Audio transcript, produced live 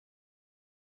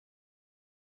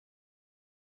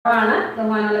ആണ്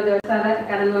ബഹുമാനമുള്ള ജോസാറ്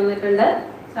കടന്നു വന്നിട്ടുണ്ട്.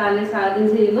 സാറിനെ സ്വാഗതം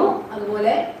ചെയ്യുന്നു.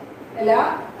 അതുപോലെ എല്ലാ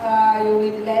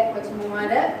യൂണിറ്റിലെ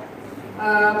കൊച്ചുമ്മമാര്,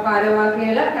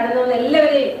 ഭാരവാഹികള് കടന്നു വന്ന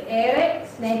എല്ലാവരെയും ഏറെ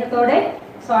സ്നേഹത്തോടെ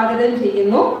സ്വാഗതം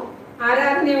ചെയ്യുന്നു.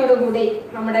 ആരാധനയോടുകൂടി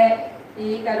നമ്മുടെ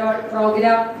ഈ കരോൾ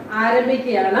പ്രോഗ്രാം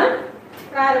ആരംഭിക്കുകയാണ്.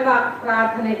 പ്രാരംഭ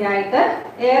പ്രാർത്ഥനയ്ക്കായിട്ട്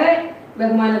ഏറെ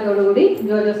ബഹുമാനത്തോടുകൂടി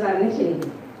ജോജോ സാറിനെ ചെയ്യുന്നു.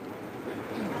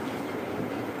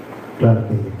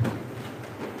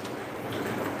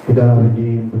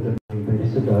 പിതാവിന്റെയും പുത്രന്റെയും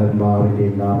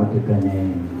പരിശുദ്ധാത്മാവിന്റെയും നാമത്തിൽ തന്നെ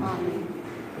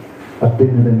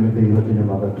അത്യുന്നതങ്ങൾ ദൈവത്തിന്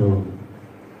മഹത്വവും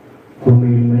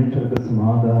ഭൂമിയിൽ മനുഷ്യർക്ക്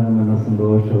സമാധാനം എന്ന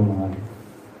സന്തോഷവുമായി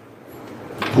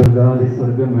സ്വർഗാദി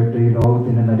സ്വർഗം വിട്ട് ഈ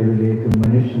ലോകത്തിന്റെ നടുവിലേക്ക്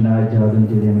മനുഷ്യനായി ജാതം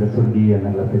ചെയ്ത ഞങ്ങളുടെ സ്വർഗീയ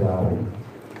നല്ല പിതാവ്,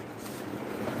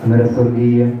 അങ്ങനെ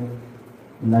സ്വർഗീയ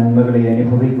നന്മകളെ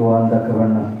അനുഭവിക്കുവാൻ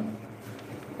തക്കവണ്ണം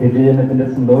നിത്യജനത്തിന്റെ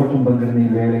സന്തോഷം പങ്കിടുന്ന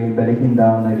ഈ വേളയിൽ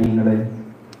ബലഹീനരാകുന്ന അടിയങ്ങളെ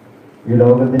ഈ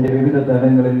ലോകത്തിന്റെ വിവിധ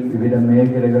തലങ്ങളിൽ വിവിധ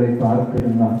മേഖലകളിൽ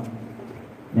പാർത്തിരുന്ന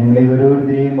ഞങ്ങളെ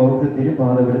ഓരോരുത്തരെയും അവർക്ക്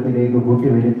തിരുപാതപടത്തിലേക്ക്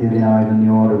കൂട്ടിവരുത്തിയതിനായ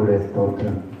നന്ദിയോടുകൂടെ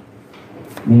സ്തോത്രം.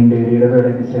 നീണ്ട ഒരു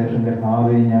ഇടവേളയ്ക്ക് ശേഷം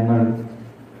കർത്താവേ, ഞങ്ങൾ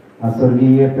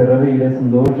അസ്വർഗീയ പിറവിയുടെ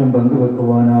സന്തോഷം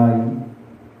പങ്കുവെക്കുവാനായി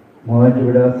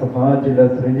മൂവാറ്റുപുഴ സഭാചില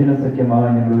സൃജന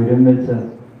സഖ്യമായി ഞങ്ങൾ ഒരുമിച്ച്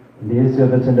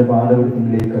ദേശീയച്ഛന്റെ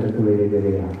പാതപടത്തിലേക്ക് അടുത്തു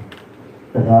വരികയാണ്.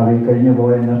 കർത്താവേ, കഴിഞ്ഞു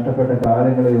പോയ നഷ്ടപ്പെട്ട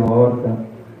കാലങ്ങളെ ഓർത്ത്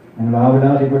ഞങ്ങൾ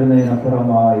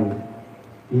ആവലാതിപ്പെടുന്നതിനപ്പുറമായി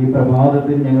ഈ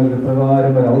പ്രഭാതത്തിൽ ഞങ്ങൾക്ക്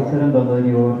പ്രകാരം ഒരു അവസരം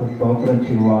തന്നതിനെ ഓർത്ത് സ്തോത്രം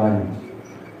ചെയ്യുവാനും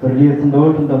സ്വർഗീയ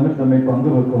സന്തോഷം തമ്മിൽ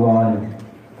പങ്കുവെക്കുവാനും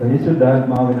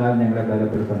പരിശുദ്ധാത്മാവിനാൽ ഞങ്ങളെ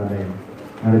ബലപ്പെടുത്തണമേ.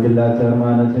 ഞങ്ങളുടെ ജില്ലാ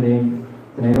ചെയർമാൻ അച്ഛനെയും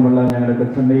സ്നേഹമുള്ള ഞങ്ങളുടെ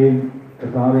കൊച്ചമ്മയും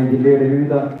കർത്താവെ, ജില്ലയുടെ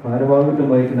വിവിധ ഭാരവാഹിത്വം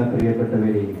വഹിക്കുന്ന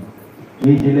പ്രിയപ്പെട്ടവരെയും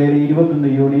ഈ ജില്ലയിലെ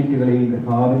 21 യൂണിറ്റുകളെയും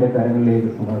കർത്താവിന്റെ കരങ്ങളിലേക്ക്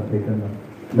സമർപ്പിക്കുന്നു.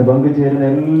 ഇന്ന് പങ്കുചേരുന്ന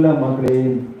എല്ലാ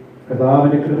മക്കളെയും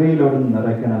കർത്താവിന്റെ കൃപയിലോട്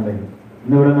നിറയ്ക്കണമേ.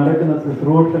 ഇന്നിവിടെ നടക്കുന്ന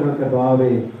ശുശ്രൂഷകൾ കർത്താവെ,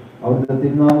 അവിടുത്തെ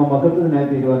തിരുനാമ മഹത്വത്തിനായി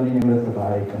തീരുവാൻ ഞങ്ങളെ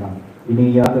സഹായിക്കണം. ഇനി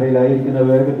യാത്രയിലായിരിക്കുന്ന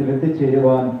വേഗത്തിൽ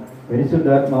എത്തിച്ചേരുവാൻ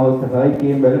പരിശുദ്ധാത്മാവ്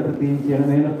സഹായിക്കുകയും ബലപ്പെടുത്തുകയും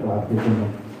ചെയ്യണമെന്ന് പ്രാർത്ഥിക്കുന്നു.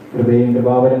 കൃപയും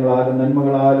കൃപാവരങ്ങളാലും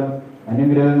നന്മകളാലും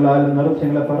അനുഗ്രഹങ്ങളാലും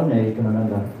നിറച്ചങ്ങളെ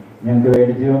പറഞ്ഞയക്കണമെന്ന് ഞങ്ങൾക്ക്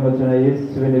വേണ്ടി ജീവൻ വച്ച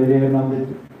യേശുവിന്റെ വിലയെ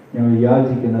ഞങ്ങൾ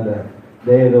യാചിക്കുന്നത്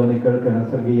ദയതോന്നി കേൾക്കണം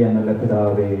സ്വർഗീയ നല്ല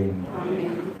പിതാവേ.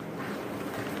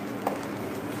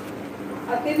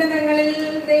 അത്യുന്നതങ്ങളിൽ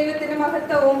ദൈവത്തിന്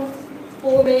മഹത്വവും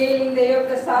ഭൂമിയിൽ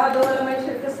ദൈവപ്രസാദമുള്ള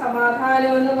മനുഷ്യർക്ക്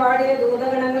സമാധാനം എന്ന് പാടിയ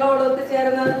ദൂതഗണങ്ങളോട്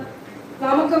ഒത്തുചേർന്ന്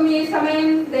നമുക്കും ഈ സമയം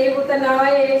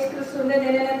ദൈവപുത്രനായ യേശുക്രിസ്തുവിന്റെ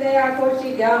ജനനത്തെ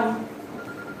ആഘോഷിക്കാം.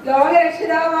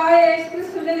 ലോകരക്ഷിതാവായ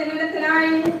യേശുക്രിസ്തുവിന്റെ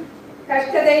ജനനത്തിനായി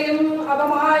കഷ്ടതയും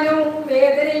അപമാനവും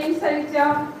വേദനയും സഹിച്ച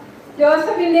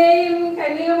ജോസഫിന്റെയും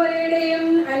കന്യാമറിയുടെയും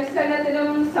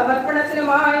അനുസരണത്തിനും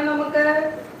സമർപ്പണത്തിനുമായി നമുക്ക്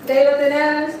ദൈവത്തിന്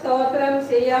സ്തോത്രം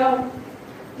ചെയ്യാം.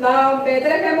 നാം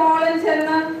ബേത്ലഹേമോളം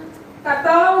ചെന്ന്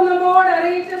കർത്താവ് നമ്മോട്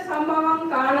അറിയിച്ച സംഭവം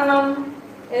കാണണം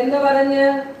എന്ന് പറഞ്ഞ്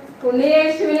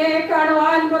ഉണ്ണിയേശുവിനെ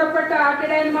കാണുവാൻ പുറപ്പെട്ട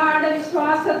ആട്ടിടയന്മാരുടെ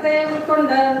വിശ്വാസത്തെ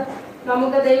ഉൾക്കൊണ്ട്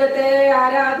നമുക്ക് ദൈവത്തെ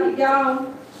ആരാധിക്കാം.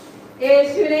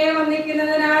 യേശുവിനെ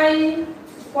വന്ദിക്കുന്നതിനായി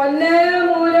പൊന്ന്,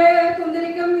 മൂല്,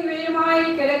 കുന്തിരിക്കം ഇവയുമായി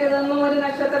കിഴക്ക് നിന്നും ഒരു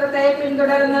നക്ഷത്രത്തെ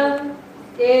പിന്തുടർന്ന്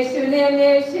യേശുവിനെ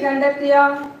അന്വേഷിച്ച് കണ്ടെത്തിയ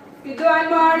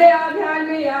വിദ്വാൻമാരുടെ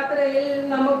ആധ്യാത്മിക യാത്രയിൽ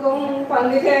നമുക്കും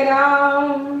പങ്കുചേരാം.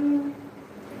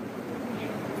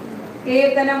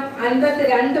 കീർത്തനം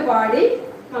 52 പാടി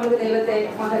നമുക്ക് ദൈവത്തെ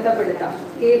മഹത്വപ്പെടുത്താം.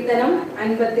 കീർത്തനം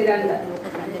 52.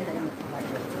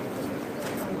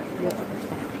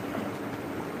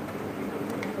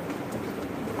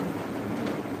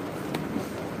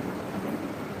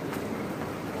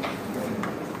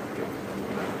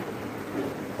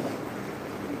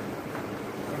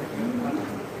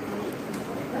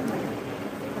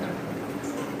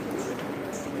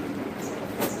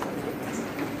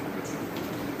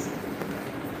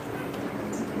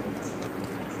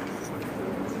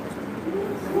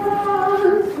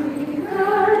 Sweet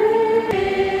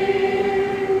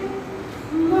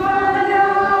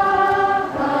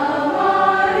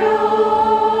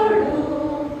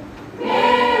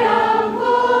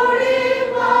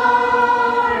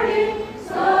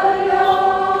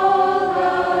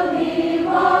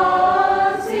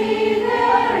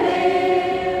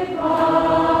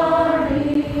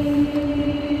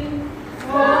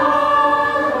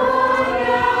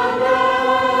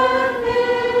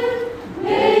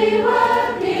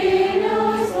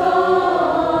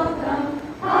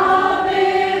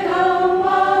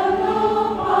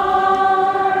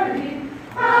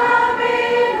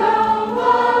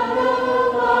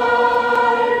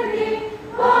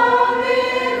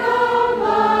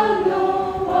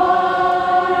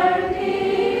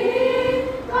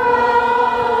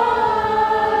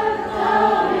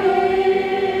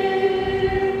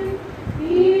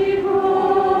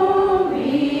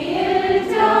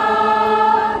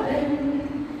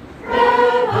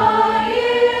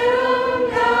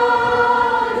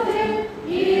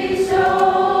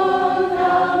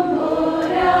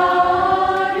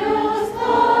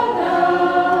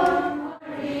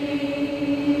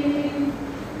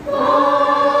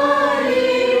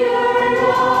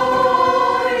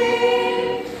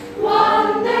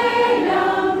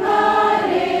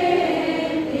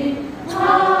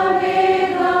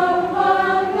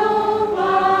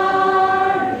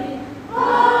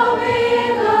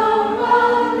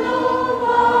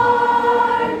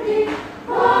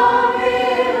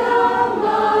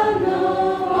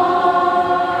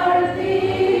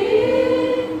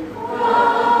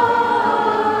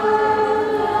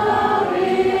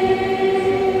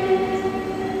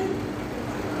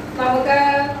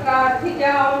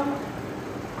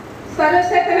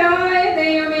പരിശുദ്ധനായ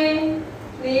ദൈവമേ,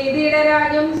 നീതിയുടെ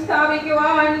രാജ്യം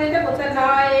സ്ഥാപിക്കുവാൻ നിന്റെ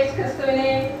പുത്രനായ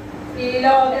യേശുക്രിസ്തുവിനെ ഈ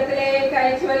ലോകത്തിലേക്ക്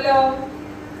അയച്ചുവല്ലോ.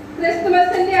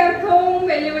 ക്രിസ്തുമസിന്റെ അർത്ഥവും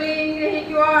വെല്ലുവിളിയും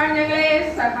ഗ്രഹിക്കുവാൻ ഞങ്ങളെ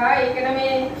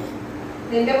സഹായിക്കണമേ.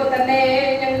 നിന്റെ പുത്രനെ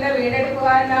ഞങ്ങളുടെ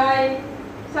വീണ്ടെടുക്കുവാനായി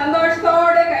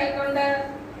സന്തോഷത്തോടെ കൈക്കൊണ്ട്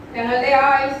ഞങ്ങളുടെ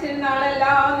ആയുസ്സിൻ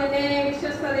നാളെല്ലാം നിന്നെ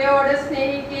വിശ്വസ്തയോടെ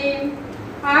സ്നേഹിക്കുകയും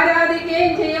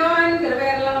ആരാധിക്കുകയും ചെയ്യുവാൻ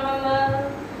കൃപയരണമെന്ന്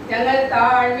ഞങ്ങൾ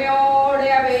താഴ്മയോടെ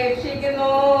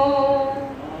അപേക്ഷിക്കുന്നു.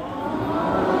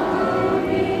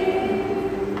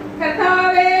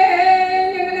 കർത്താവേ,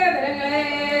 ഞങ്ങളുടെ അതിരങ്ങളെ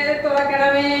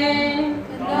തുറക്കണമേ.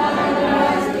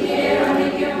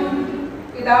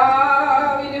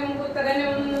 പിതാവിനും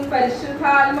പുത്രനും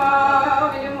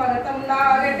പരിശുദ്ധാത്മാവിനും മഹത്വം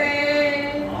ഉണ്ടാകട്ടെ.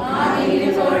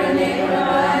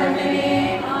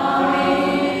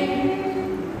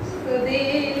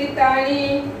 സ്തുതിലിത്താണി.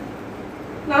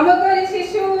 നമുക്കൊരു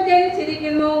ശിശു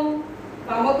ജനിച്ചിരിക്കുന്നു,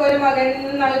 നമുക്കൊരു മകൻ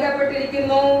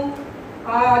നൽകപ്പെട്ടിരിക്കുന്നു.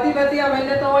 ആധിപത്യം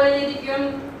അവന്റെ തോളിലിരിക്കും.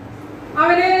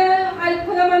 അവന്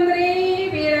അത്ഭുതമന്ത്രി,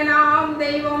 വീരനാം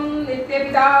ദൈവം,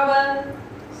 നിത്യപിതാവ്,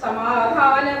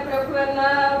 സമാധാന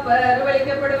പ്രഭുവെന്ന് പേർ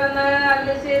വിളിക്കപ്പെടുമെന്ന്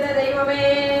അരുളി ചെയ്ത ദൈവമേ,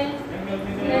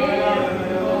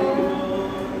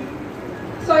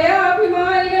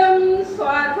 സ്വയാഭിമാനികളും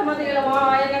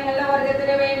സ്വാർത്ഥമതികളുമായ ഞങ്ങളുടെ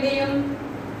വർഗത്തിന് വേണ്ടിയും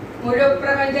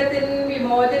മുഴുപ്രപഞ്ചത്തിൻ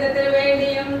വിമോചനത്തിന്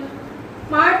വേണ്ടിയും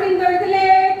മാട്ടിൻ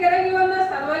തൊഴുത്തിലേക്ക് ഇറങ്ങി വന്ന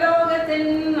സർവലോകത്തിൻ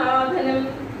നാഥനും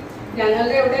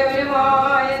ഞങ്ങളുടെ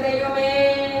ഉടയവനുമായ ദൈവമേ,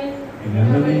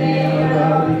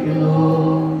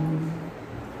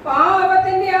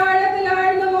 പാപത്തിന്റെ ആഴത്തിൽ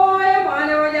ആഴ്ന്നു പോയ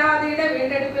മാനവജാതിയുടെ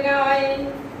വീണ്ടെടുപ്പിനായി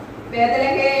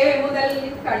ബേത്ലഹേം മുതൽ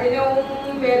കഠിനവും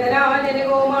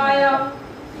വേദനാജനകവുമായ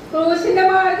ക്രൂശിന്റെ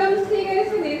മാർഗം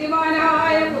സ്വീകരിച്ച്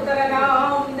നീതിമാനായ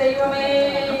പുത്രനാം ദൈവമേ,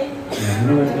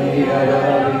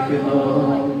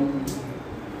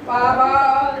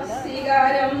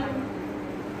 പാപസ്വീകാരം.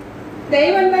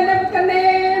 ദൈവം തന്റെ പുത്രനെ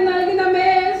നൽകി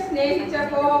നമ്മെ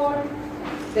സ്നേഹിച്ചപ്പോൾ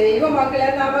ദൈവമക്കളെ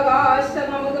അവകാശം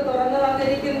നമുക്ക് തുറന്നു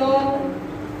തന്നിരിക്കുന്നു.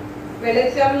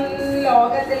 വെളിച്ചം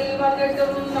ലോകത്തിൽ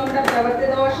വന്നിട്ടും നമ്മുടെ പ്രവൃത്തി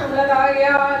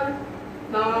ദോഷമുള്ളതാകിയാൽ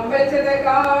നാം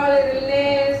വെളിച്ചത്തെക്കാൾ ഇരുളിനെ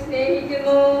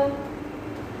സ്നേഹിക്കുന്നു.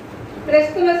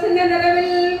 ക്രിസ്തുമസിന്റെ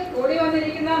നിലവിൽ കൂടി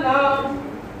വന്നിരിക്കുന്ന നാം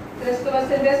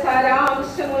ക്രിസ്തുമസിന്റെ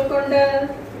സാരാംശം ഉൾക്കൊണ്ട്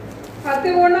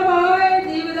ഭക്തിപൂർണമായ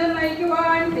ജീവിതം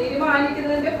നയിക്കുവാൻ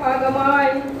തീരുമാനിക്കുന്നതിന്റെ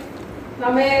ഭാഗമായി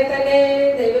നമ്മെ തന്നെ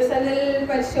ദൈവസന്നിധിയിൽ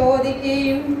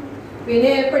പരിശോധിക്കുകയും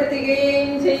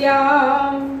വിനയപ്പെടുത്തുകയും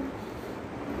ചെയ്യാം.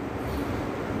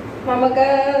 നമുക്ക്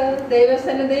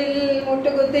ദൈവസന്നിധിയിൽ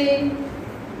മുട്ടുകുത്തി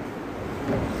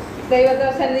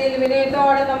ദൈവസന്നിധിയിൽ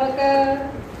വിനയത്തോടെ നമുക്ക്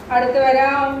അടുത്തു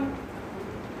വരാം.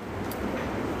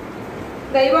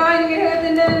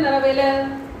 ദൈവാനുഗ്രഹത്തിന്റെ നിറവില്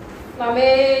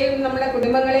നമ്മെയും നമ്മുടെ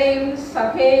കുടുംബങ്ങളെയും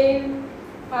സഭയെയും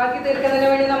ആക്കി തീർക്കുന്നതിന്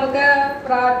വേണ്ടി നമുക്ക്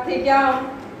പ്രാർത്ഥിക്കാം.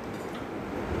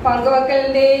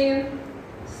 പങ്കുവെക്കലിന്റെയും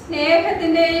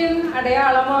സ്നേഹത്തിന്റെയും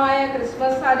അടയാളമായ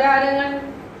ക്രിസ്മസ് ആചാരങ്ങൾ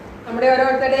നമ്മുടെ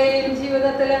ഓരോരുത്തരുടെയും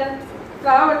ജീവിതത്തിൽ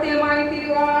പ്രാവർത്തികമായി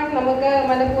തീരുവാൻ നമുക്ക്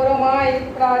മനഃപൂർവ്വമായി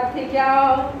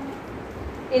പ്രാർത്ഥിക്കാം.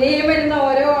 ഇനിയും വരുന്ന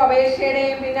ഓരോ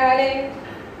അപേക്ഷയുടെയും പിന്നാലെ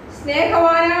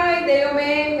സ്നേഹവാനായ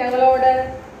ദൈവമേ, ഞങ്ങളോട്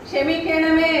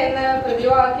ക്ഷമിക്കണമേ എന്ന്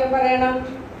പ്രതിവാക്യം പറയണം.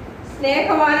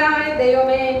 സ്നേഹവാനായ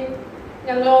ദൈവമേ,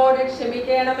 ഞങ്ങളോട്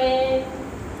ക്ഷമിക്കണമേ.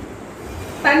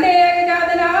 തന്റെ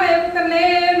ഏകജാതനായ പുത്രനെ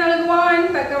നൽകുവാൻ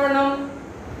തക്കവണ്ണം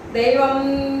ദൈവം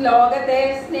ലോകത്തെ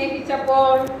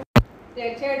സ്നേഹിച്ചപ്പോൾ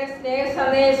രക്ഷയുടെ സ്നേഹ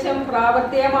സന്ദേശം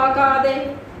പ്രാവർത്തികമാക്കാതെ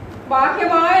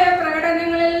ബാഹ്യമായ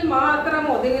പ്രകടനങ്ങളിൽ മാത്രം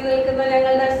ഒതുങ്ങി നിൽക്കുന്ന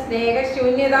ഞങ്ങളുടെ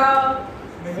സ്നേഹശൂന്യത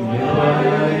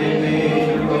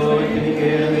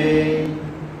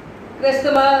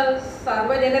ക്രിസ്തുമസ്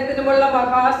സർവ്വജനത്തിനുമുള്ള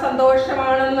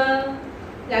മഹാസന്തോഷമാണെന്ന്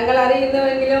ഞങ്ങൾ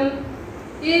അറിയുന്നുവെങ്കിലും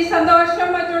ഈ സന്തോഷം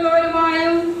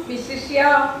മറ്റുള്ളവരുമായും വിശിഷ്യ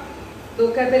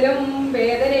ദുഃഖത്തിലും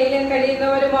വേദനയിലും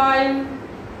കഴിയുന്നവരുമായും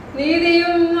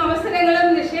നീതിയും അവസരങ്ങളും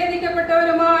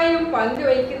നിഷേധിക്കപ്പെട്ടവരുമായും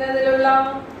പങ്കുവയ്ക്കുന്നതിലുള്ള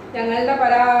ഞങ്ങളുടെ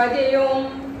പരാജയവും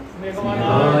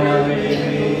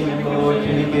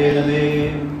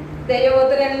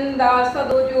ദൈവോത്തരൻ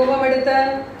ദാസതു രൂപമെടുത്ത്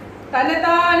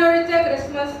തന്നെത്താൻ ഒഴിച്ച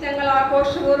ക്രിസ്മസ് ഞങ്ങൾ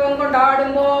ആഘോഷപൂർവ്വം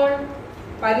കൊണ്ടാടുമ്പോൾ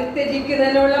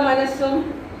പരിത്യജിക്കുന്നതിനുള്ള മനസ്സും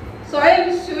സ്വയം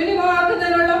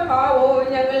ശൂന്യമാക്കുന്നതിനുള്ള ഭാവവും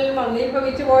ഞങ്ങൾ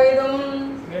മന്ദീഭവിച്ചു പോയതും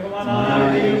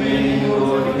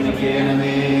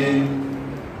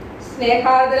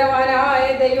സ്നേഹാദരവാനായ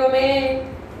ദൈവമേ,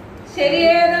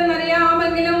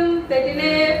 ശരിയേതെന്നറിയാമെങ്കിലും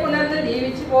തെറ്റിനെ പുണർന്ന്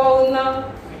ജീവിച്ചു പോകുന്ന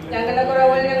ഞങ്ങളുടെ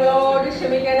കുറവുകൾ ഞങ്ങളോട്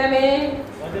ക്ഷമിക്കണമേ.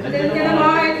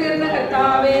 ദുർജനമായി തീർന്ന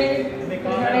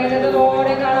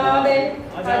കർത്താവേ, ോടെ കാണാതെ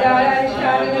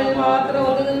ആചാരാനുഷ്ഠാനങ്ങളിൽ മാത്രം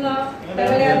ഒതുങ്ങുന്ന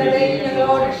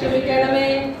ഞങ്ങളോട് ക്ഷമിക്കണമേ.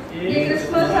 ഈ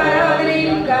ക്രിസ്മസ്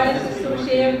ആരാധനയിൽ ഗാന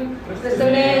ശുശ്രൂഷയും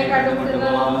ക്രിസ്തുവിനെ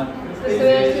കണ്ടുമുട്ടുന്നതും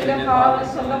ക്രിസ്തുവേശുവിന്റെ ഭാവം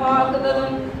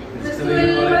സ്വന്തമാക്കുന്നതും ക്രിസ്തുവിൽ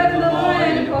വളരുന്നതുമായ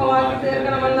അനുഭവമാക്കി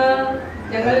തീർക്കണമെന്ന്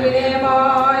ഞങ്ങൾ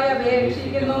വിനയമായി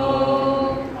അപേക്ഷിക്കുന്നു.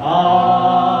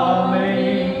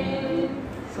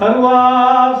 സർവാ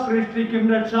സൃഷ്ടിക്കും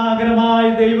രക്ഷാകരമായ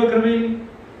ദൈവകൃപയിൽ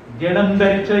ജഡം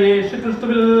ധരിച്ച യേശു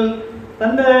ക്രിസ്തുവിൽ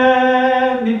തന്റെ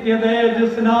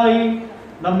നിത്യതേജസ്സിനായി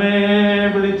നമ്മെ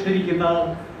വിളിച്ചിരിക്കുന്ന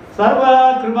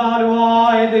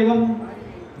സർവകൃപാലുവായ ദൈവം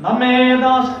നമ്മെ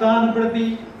യഥാസ്ഥാനപ്പെടുത്തി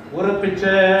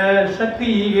ഉറപ്പിച്ച്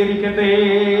ശക്തീകരിക്കട്ടെ.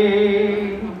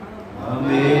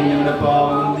 ഞങ്ങളുടെ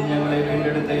പാപങ്ങൾ ഞങ്ങളെ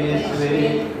വീണ്ടെടുത്ത യേശുവേ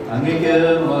അങ്ങേക്ക്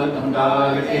മഹത്വം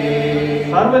ഉണ്ടാകട്ടെ.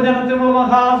 സർവജനത്തിനുള്ള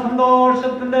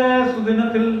മഹാസന്തോഷത്തിന്റെ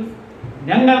സുദിനത്തിൽ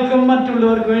ഞങ്ങൾക്കും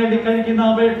മറ്റുള്ളവർക്ക് വേണ്ടി കഴിക്കുന്ന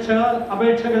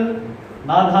അപേക്ഷകൾ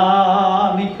നാഥാ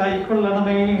നീ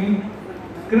കൈക്കൊള്ളണമേ.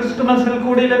 ക്രിസ്തുമസിൽ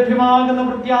കൂടി ലഭ്യമാകുന്ന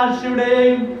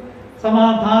പ്രത്യാശയുടെയും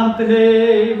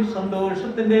സമാധാനത്തിന്റെയും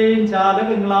സന്തോഷത്തിന്റെയും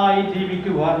ചാലകങ്ങളായി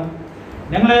ജീവിക്കുവാൻ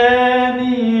ഞങ്ങളെ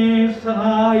നീ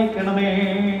സഹായിക്കണമേ.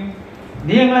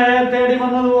 നീ ഞങ്ങളെ തേടി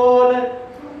വന്നതുപോലെ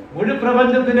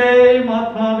മുഴുപ്രപഞ്ചത്തിന്റെയും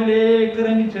ആത്മാവിലേക്ക്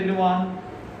ഇറങ്ങി ചെല്ലുവാൻ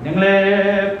ഞങ്ങളെ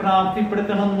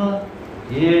പ്രാപ്തിപ്പെടുത്തണമെന്ന്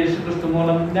യേശു ക്രിസ്തു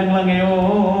മൂലം ഞങ്ങൾ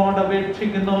അങ്ങയോട്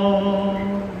അപേക്ഷിക്കുന്നു.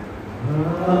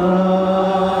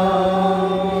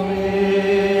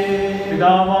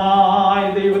 പിതാവായ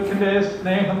ദൈവത്തിന്റെ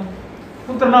സ്നേഹം,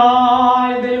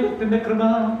 പുത്രനായ ദൈവത്തിന്റെ കൃപ,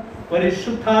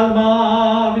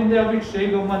 പരിശുദ്ധാത്മാവിന്റെ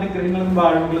അഭിഷേകവും അനുഗ്രഹങ്ങളും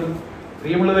വാഴ്വുകളും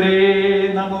പ്രിയമുള്ളവരെ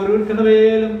നാം ഓരോരുത്തരുടെ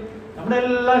മേലും നമ്മുടെ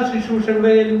എല്ലാ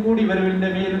ശുശ്രൂഷകളുടെയും കൂടി വരവിന്റെ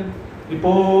മേലും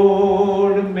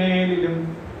ഇപ്പോഴും മേലിലും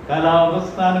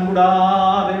കാലാവസ്ഥാനം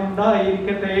കൂടാതെ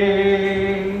ഉണ്ടായിരിക്കട്ടെ.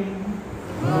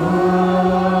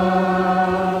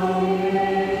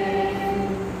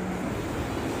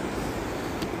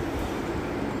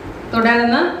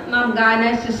 തുടർന്ന് നാം ഗാന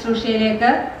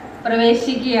ശുശ്രൂഷയിലേക്ക്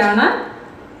പ്രവേശിക്കുകയാണ്.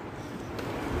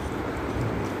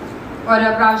 ഓരോ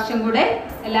പ്രാവശ്യം കൂടെ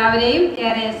എല്ലാവരെയും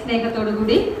ഏറെ സ്നേഹത്തോടു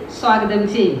കൂടി സ്വാഗതം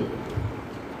ചെയ്യും.